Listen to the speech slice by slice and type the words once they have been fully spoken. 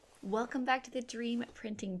Welcome back to the Dream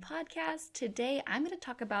Printing Podcast. Today, I'm going to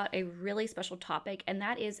talk about a really special topic, and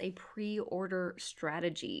that is a pre-order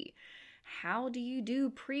strategy. How do you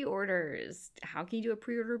do pre-orders? How can you do a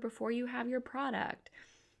pre-order before you have your product?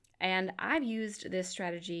 And I've used this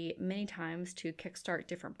strategy many times to kickstart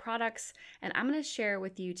different products, and I'm going to share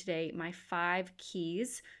with you today my 5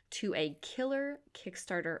 keys to a killer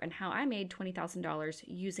Kickstarter and how I made $20,000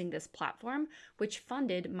 using this platform, which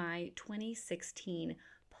funded my 2016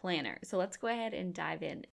 planner. So let's go ahead and dive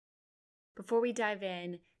in. Before we dive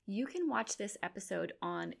in, you can watch this episode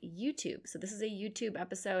on YouTube. So this is a YouTube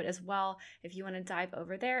episode as well if you want to dive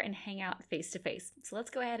over there and hang out face to face. So let's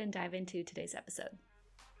go ahead and dive into today's episode.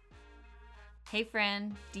 Hey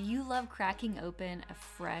friend, do you love cracking open a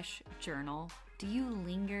fresh journal? Do you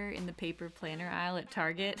linger in the paper planner aisle at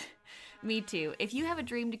Target? Me too. If you have a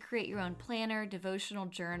dream to create your own planner, devotional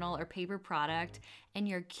journal, or paper product, and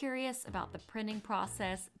you're curious about the printing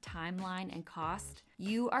process, timeline, and cost,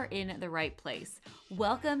 you are in the right place.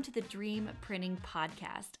 Welcome to the Dream Printing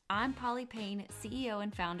Podcast. I'm Polly Payne, CEO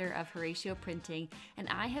and founder of Horatio Printing, and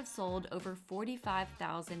I have sold over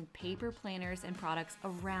 45,000 paper planners and products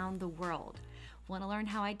around the world. Want to learn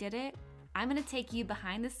how I did it? I'm going to take you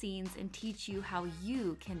behind the scenes and teach you how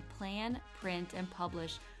you can plan, print, and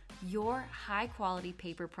publish your high-quality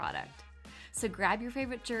paper product. So grab your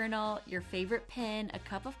favorite journal, your favorite pen, a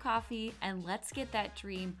cup of coffee, and let's get that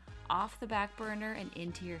dream off the back burner and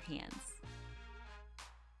into your hands.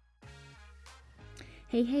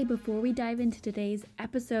 Hey, before we dive into today's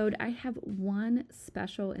episode, I have one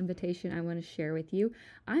special invitation I want to share with you.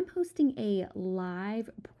 I'm hosting a live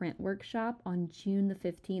print workshop on June the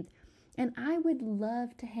 15th, and I would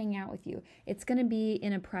love to hang out with you. It's going to be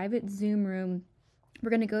in a private Zoom room. We're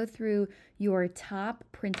going to go through your top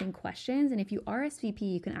printing questions, and if you RSVP,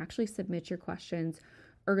 you can actually submit your questions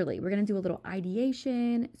early. We're going to do a little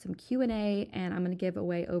ideation, some Q&A, and I'm going to give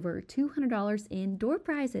away over $200 in door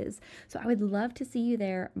prizes. So I would love to see you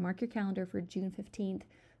there. Mark your calendar for June 15th.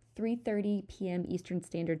 3:30 p.m. Eastern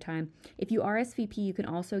Standard Time. If you RSVP, you can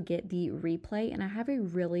also get the replay, and I have a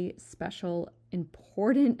really special,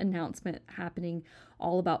 important announcement happening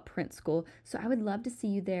all about print school. So I would love to see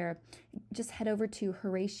you there. Just head over to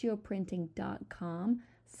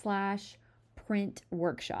HoratioPrinting.com/print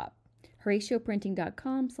workshop.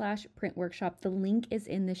 HoratioPrinting.com/print workshop. The link is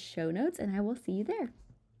in the show notes, and I will see you there.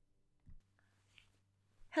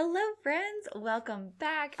 Hello friends, welcome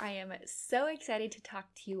back. I am so excited to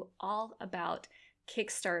talk to you all about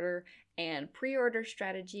Kickstarter and pre-order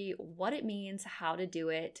strategy, what it means, how to do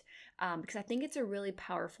it, because I think it's a really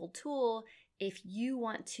powerful tool if you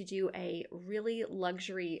want to do a really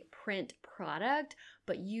luxury print product,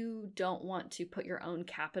 but you don't want to put your own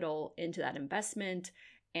capital into that investment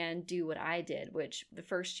and do what I did, which the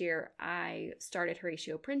first year I started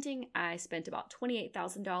Horatio Printing, I spent about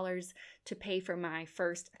 $28,000 to pay for my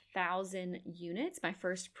first 1,000 units, my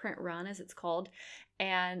first print run as it's called,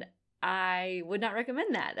 and I would not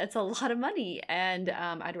recommend that. That's a lot of money, and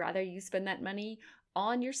I'd rather you spend that money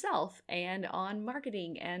on yourself and on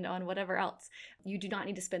marketing and on whatever else. You do not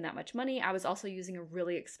need to spend that much money. I was also using a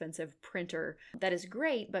really expensive printer that is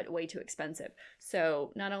great, but way too expensive.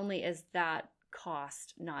 So not only is that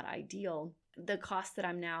cost not ideal, the cost that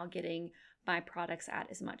I'm now getting my products at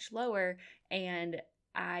is much lower, and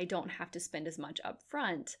I don't have to spend as much up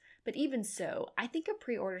front. But even so, I think a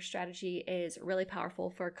pre-order strategy is really powerful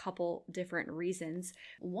for a couple different reasons.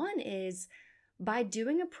 One is by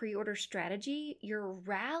doing a pre-order strategy, you're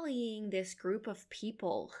rallying this group of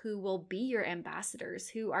people who will be your ambassadors,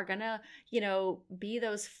 who are gonna, be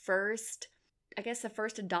those first, the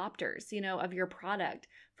first adopters, of your product.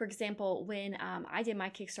 For example, when I did my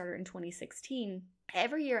Kickstarter in 2016,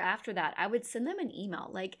 every year after that, I would send them an email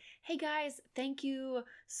like, hey guys, thank you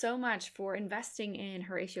so much for investing in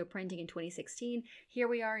Horatio Printing in 2016. Here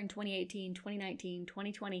we are in 2018, 2019,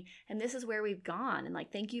 2020, and this is where we've gone. And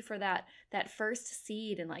thank you for that first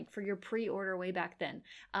seed and for your pre-order way back then.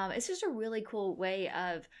 It's just a really cool way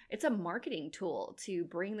it's a marketing tool to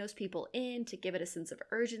bring those people in, to give it a sense of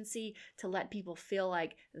urgency, to let people feel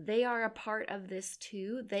like they are a part of this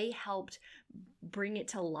too. They helped bring it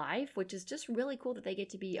to life, which is just really cool that they get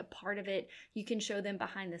to be a part of it. You can show them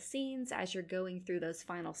behind the scenes as you're going through those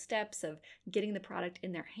final steps of getting the product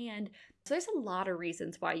in their hand. So there's a lot of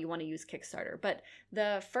reasons why you want to use Kickstarter, but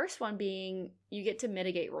the first one being you get to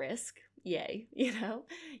mitigate risk. Yay,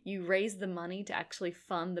 you raise the money to actually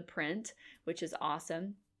fund the print, which is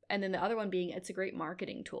awesome. And then the other one being it's a great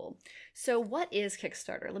marketing tool. So what is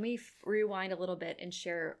Kickstarter? Let me rewind a little bit and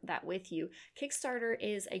share that with you. Kickstarter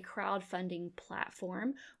is a crowdfunding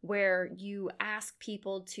platform where you ask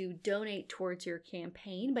people to donate towards your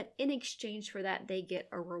campaign, but in exchange for that, they get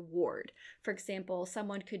a reward. For example,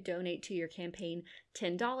 someone could donate to your campaign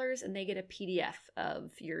 $10 and they get a PDF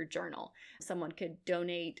of your journal. Someone could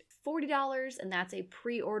donate $40 and that's a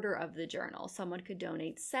pre-order of the journal. Someone could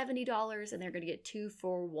donate $70 and they're going to get 2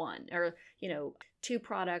 for 1, or 2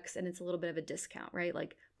 products, and it's a little bit of a discount, right?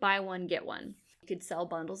 Like buy one, get one. You could sell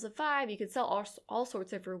bundles of 5. You could sell all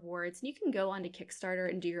sorts of rewards. And you can go onto Kickstarter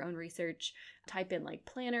and do your own research. Type in like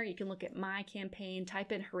planner. You can look at my campaign.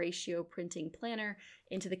 Type in Horatio Printing Planner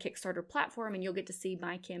into the Kickstarter platform, and you'll get to see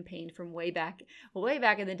my campaign from way back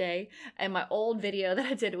in the day, and my old video that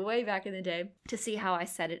I did way back in the day to see how I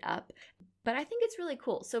set it up. But I think it's really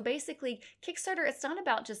cool. So basically, Kickstarter, it's not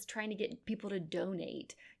about just trying to get people to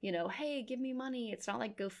donate, hey, give me money. It's not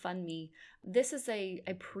like GoFundMe. This is a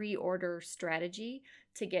pre-order strategy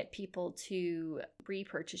to get people to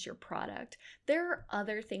repurchase your product. There are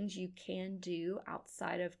other things you can do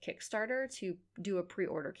outside of Kickstarter to do a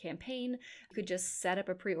pre-order campaign. You could just set up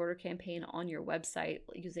a pre-order campaign on your website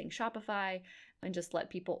using Shopify and just let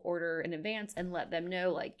people order in advance and let them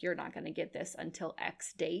know like you're not going to get this until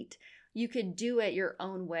X date. You could do it your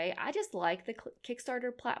own way. I just like the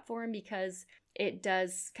Kickstarter platform because it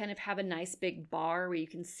does kind of have a nice big bar where you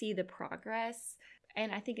can see the progress.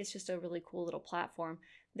 And I think it's just a really cool little platform.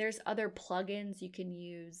 There's other plugins you can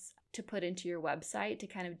use to put into your website to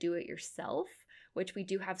kind of do it yourself, which we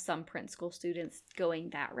do have some print school students going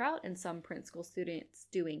that route and some print school students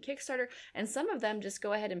doing Kickstarter. And some of them just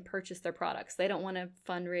go ahead and purchase their products. They don't want to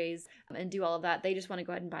fundraise and do all of that. They just want to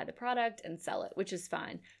go ahead and buy the product and sell it, which is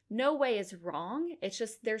fine. No way is wrong. It's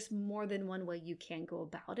just there's more than one way you can go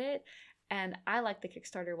about it. And I like the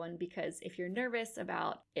Kickstarter one because if you're nervous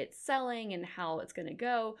about it selling and how it's going to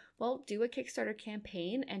go, well, do a Kickstarter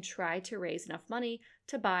campaign and try to raise enough money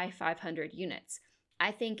to buy 500 units.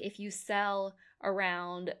 I think if you sell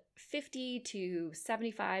around 50 to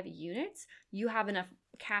 75 units, you have enough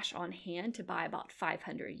cash on hand to buy about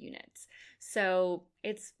 500 units. So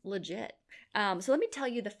it's legit. So let me tell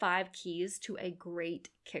you the 5 keys to a great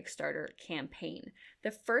Kickstarter campaign.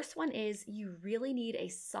 The first one is you really need a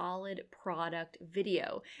solid product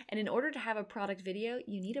video. And in order to have a product video,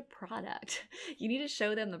 you need a product. You need to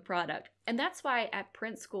show them the product. And that's why at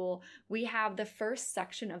Print School, we have the first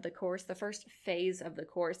section of the course, the first phase of the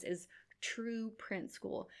course is True Print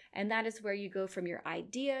School. And that is where you go from your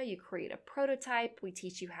idea, you create a prototype, we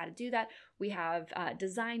teach you how to do that. We have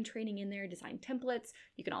design training in there, design templates.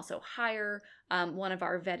 You can also hire one of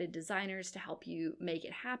our vetted designers to help you make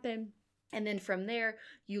it happen. And then from there,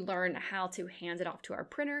 you learn how to hand it off to our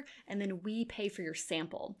printer, and then we pay for your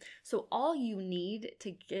sample. So all you need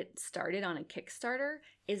to get started on a Kickstarter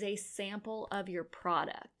is a sample of your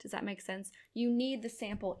product. Does that make sense? You need the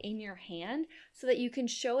sample in your hand so that you can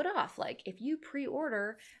show it off. Like if you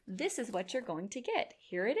pre-order, this is what you're going to get.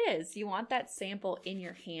 Here it is. You want that sample in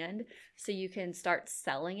your hand so you can start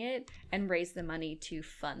selling it and raise the money to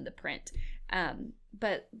fund the print.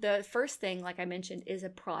 But the first thing, like I mentioned, is a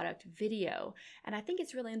product video. And I think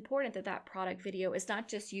it's really important that that product video is not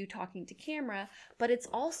just you talking to camera, but it's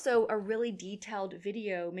also a really detailed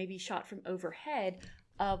video, maybe shot from overhead,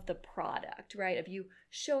 of the product, right? Of you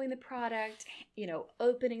showing the product,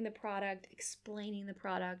 opening the product, explaining the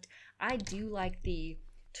product. I do like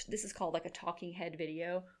this is called like a talking head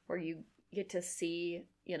video where you get to see,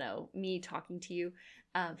 me talking to you,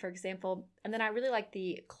 for example. And then I really like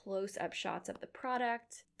the close-up shots of the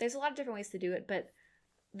product. There's a lot of different ways to do it, but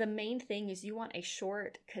the main thing is you want a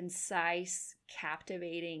short, concise,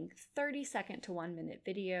 captivating 30-second to 1-minute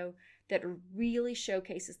video that really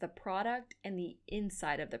showcases the product and the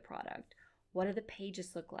inside of the product. What do the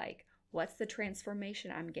pages look like? What's the transformation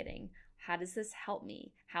I'm getting? How does this help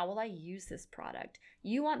me? How will I use this product?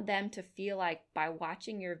 You want them to feel like by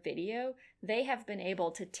watching your video, they have been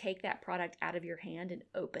able to take that product out of your hand and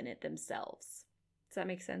open it themselves. Does that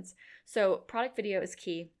make sense? So product video is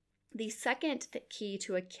key. The second key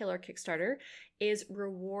to a killer Kickstarter is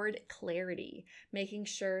reward clarity, making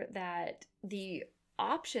sure that the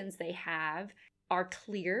options they have are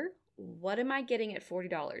clear. What am I getting at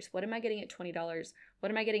 $40? What am I getting at $20?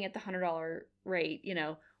 What am I getting at the $100 rate?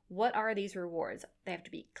 What are these rewards? They have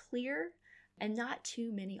to be clear and not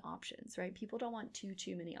too many options, right? People don't want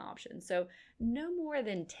too many options. So no more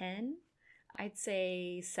than 10. I'd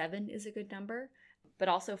say 7 is a good number, but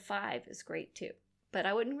also 5 is great too. But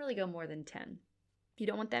I wouldn't really go more than 10. You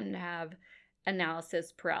don't want them to have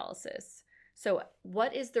analysis paralysis. So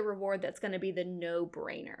what is the reward that's going to be the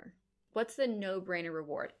no-brainer? What's the no-brainer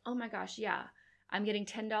reward? Oh my gosh, yeah, I'm getting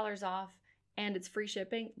 $10 off and it's free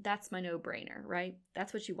shipping. That's my no-brainer, right?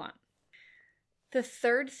 That's what you want. The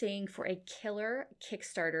third thing for a killer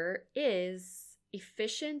Kickstarter is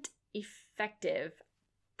efficient, effective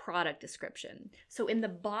product description. So in the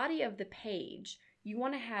body of the page, you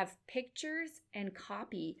want to have pictures and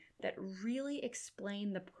copy that really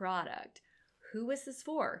explain the product. Who is this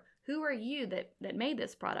for? Who are you that made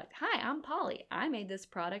this product? Hi, I'm Polly. I made this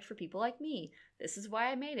product for people like me. This is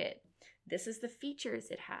why I made it. This is the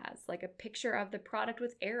features it has, like a picture of the product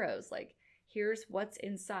with arrows, like here's what's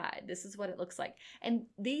inside. This is what it looks like. And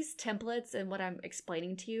these templates and what I'm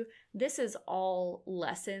explaining to you, this is all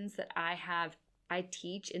lessons that I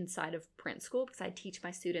teach inside of Print School, because I teach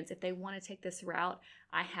my students if they want to take this route,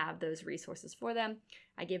 I have those resources for them.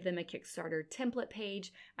 I give them a Kickstarter template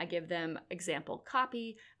page. I give them example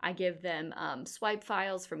copy. I give them swipe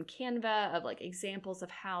files from Canva of like examples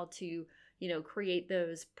of how to, create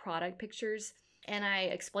those product pictures. And I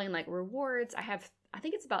explain like rewards. I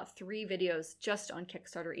think it's about 3 videos just on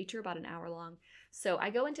Kickstarter. Each are about an hour long. So I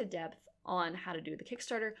go into depth on how to do the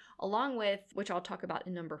Kickstarter, along with, which I'll talk about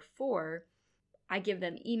in number 4, I give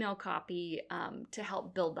them email copy to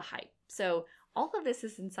help build the hype. So all of this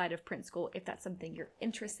is inside of Print School if that's something you're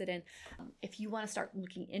interested in. If you want to start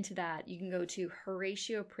looking into that, you can go to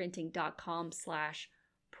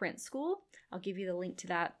horatioprinting.com/print school. I'll give you the link to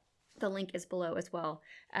that. The link is below as well.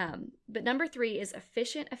 But number 3 is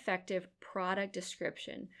efficient, effective product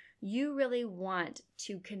description. You really want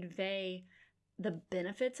to convey the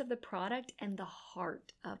benefits of the product and the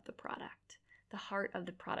heart of the product. The heart of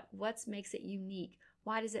the product. What makes it unique?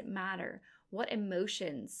 Why does it matter? What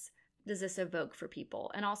emotions does this evoke for people?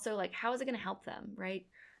 And also, like, how is it going to help them, right?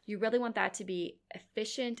 You really want that to be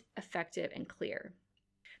efficient, effective, and clear.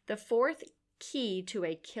 The 4th key to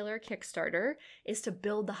a killer Kickstarter is to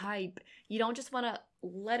build the hype. You don't just want to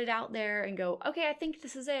let it out there and go, okay, I think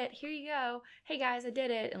this is it. Here you go. Hey guys, I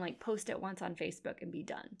did it. And like post it once on Facebook and be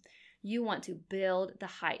done. You want to build the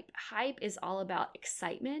hype. Hype is all about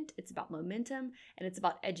excitement. It's about momentum, and it's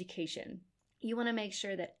about education. You want to make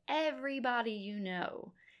sure that everybody you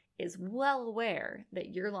know is well aware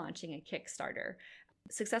that you're launching a Kickstarter.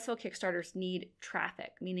 Successful Kickstarters need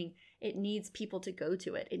traffic, meaning it needs people to go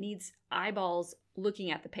to it. It needs eyeballs looking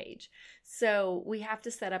at the page. So we have to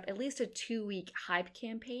set up at least a 2-week hype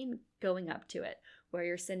campaign going up to it, where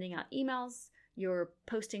you're sending out emails, you're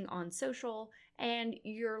posting on social, and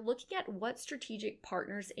you're looking at what strategic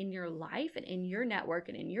partners in your life and in your network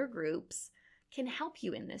and in your groups can help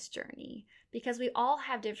you in this journey. Because we all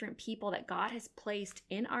have different people that God has placed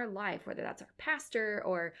in our life, whether that's our pastor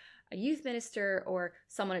or a youth minister or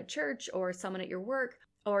someone at church or someone at your work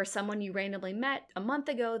or someone you randomly met a month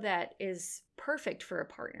ago that is perfect for a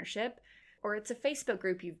partnership, or it's a Facebook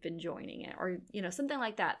group you've been joining it, or something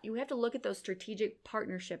like that. You have to look at those strategic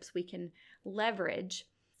partnerships we can leverage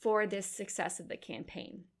for this success of the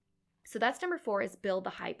campaign. So that's number 4, is build the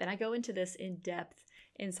hype. And I go into this in depth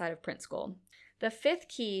inside of Print School. The 5th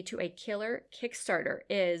key to a killer Kickstarter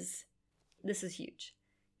is, this is huge,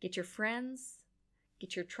 get your friends,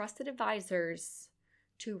 get your trusted advisors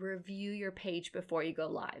to review your page before you go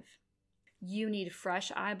live. You need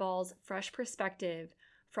fresh eyeballs, fresh perspective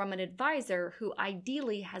from an advisor who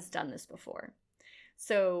ideally has done this before.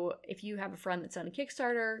 So if you have a friend that's done a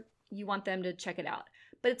Kickstarter, you want them to check it out.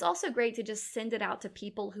 But it's also great to just send it out to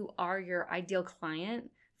people who are your ideal client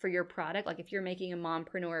for your product. Like if you're making a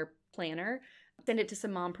mompreneur planner, send it to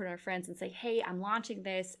some mompreneur friends and say, hey, I'm launching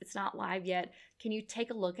this. It's not live yet. Can you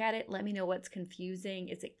take a look at it? Let me know what's confusing.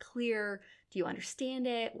 Is it clear? Do you understand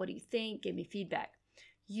it? What do you think? Give me feedback.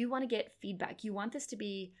 You want to get feedback. You want this to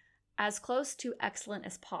be as close to excellent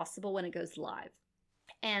as possible when it goes live.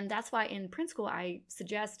 And that's why in Print School, I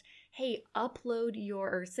suggest, hey,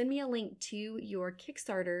 send me a link to your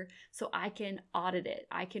Kickstarter so I can audit it.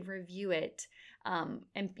 I can review it.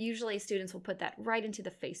 And usually students will put that right into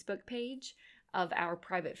the Facebook page of our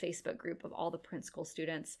private Facebook group of all the Print School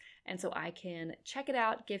students. And so I can check it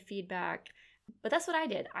out, give feedback. But that's what I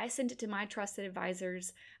did. I sent it to my trusted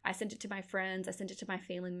advisors. I sent it to my friends. I sent it to my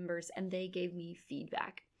family members, and they gave me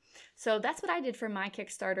feedback. So that's what I did for my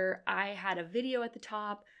Kickstarter. I had a video at the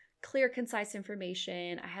top, clear, concise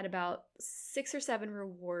information. I had about 6 or 7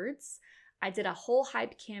 rewards. I did a whole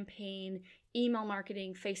hype campaign, email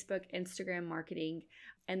marketing, Facebook, Instagram marketing,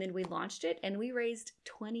 and then we launched it and we raised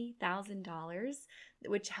 $20,000,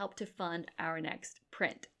 which helped to fund our next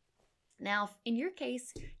print. Now, in your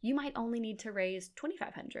case, you might only need to raise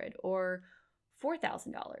 $2,500 or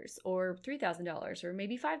 $4,000 or $3,000 or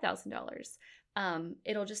maybe $5,000.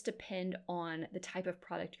 It'll just depend on the type of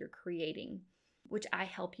product you're creating, which I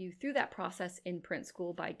help you through that process in Print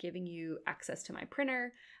School by giving you access to my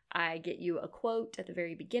printer. I get you a quote at the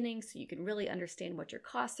very beginning so you can really understand what your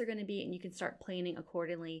costs are going to be and you can start planning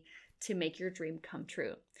accordingly to make your dream come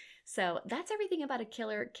true. So that's everything about a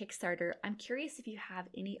killer Kickstarter. I'm curious if you have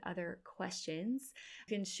any other questions.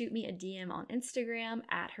 You can shoot me a DM on Instagram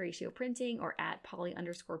at Horatio Printing or at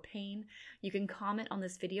Polly_Pain. You can comment on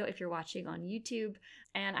this video if you're watching on YouTube.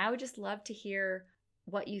 And I would just love to hear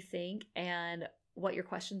what you think and what your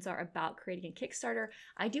questions are about creating a Kickstarter.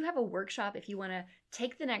 I do have a workshop if you want to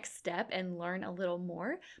take the next step and learn a little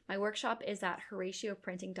more. My workshop is at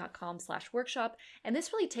horatioprinting.com/workshop, and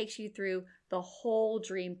this really takes you through the whole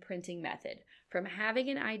dream printing method, from having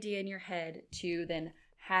an idea in your head to then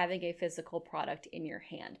having a physical product in your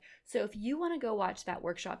hand. So if you want to go watch that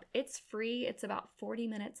workshop, it's free. It's about 40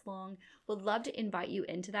 minutes long. Would love to invite you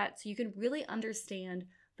into that so you can really understand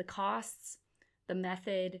the costs, the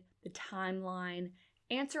method, the timeline,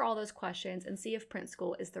 answer all those questions and see if Print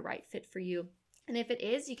School is the right fit for you. And if it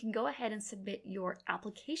is, you can go ahead and submit your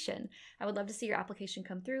application. I would love to see your application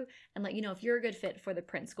come through and let you know if you're a good fit for the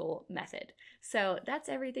Print School method. So that's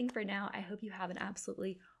everything for now. I hope you have an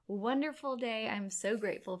absolutely wonderful day. I'm so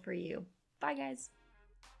grateful for you. Bye, guys.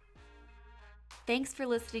 Thanks for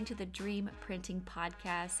listening to the Dream Printing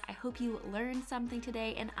Podcast. I hope you learned something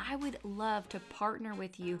today, and I would love to partner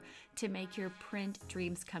with you to make your print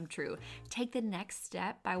dreams come true. Take the next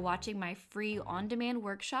step by watching my free on-demand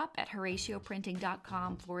workshop at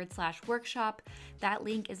horatioprinting.com/workshop. That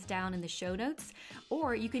link is down in the show notes.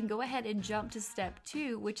 Or you can go ahead and jump to step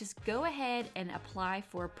 2, which is go ahead and apply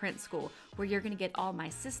for Print School, where you're going to get all my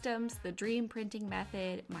systems, the dream printing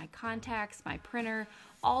method, my contacts, my printer,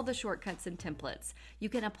 all the shortcuts and templates. You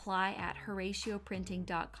can apply at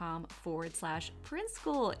horatioprinting.com/print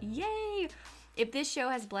school. Yay! If this show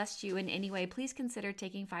has blessed you in any way, please consider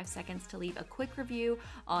taking 5 seconds to leave a quick review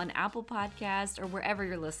on Apple Podcasts or wherever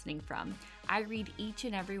you're listening from. I read each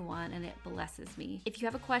and every one and it blesses me. If you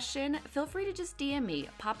have a question, feel free to just DM me.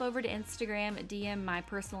 Pop over to Instagram, DM my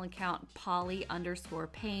personal account,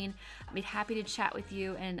 Polly_Pain. I'd be happy to chat with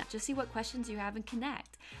you and just see what questions you have and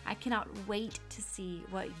connect. I cannot wait to see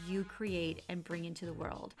what you create and bring into the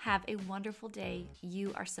world. Have a wonderful day.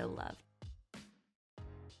 You are so loved.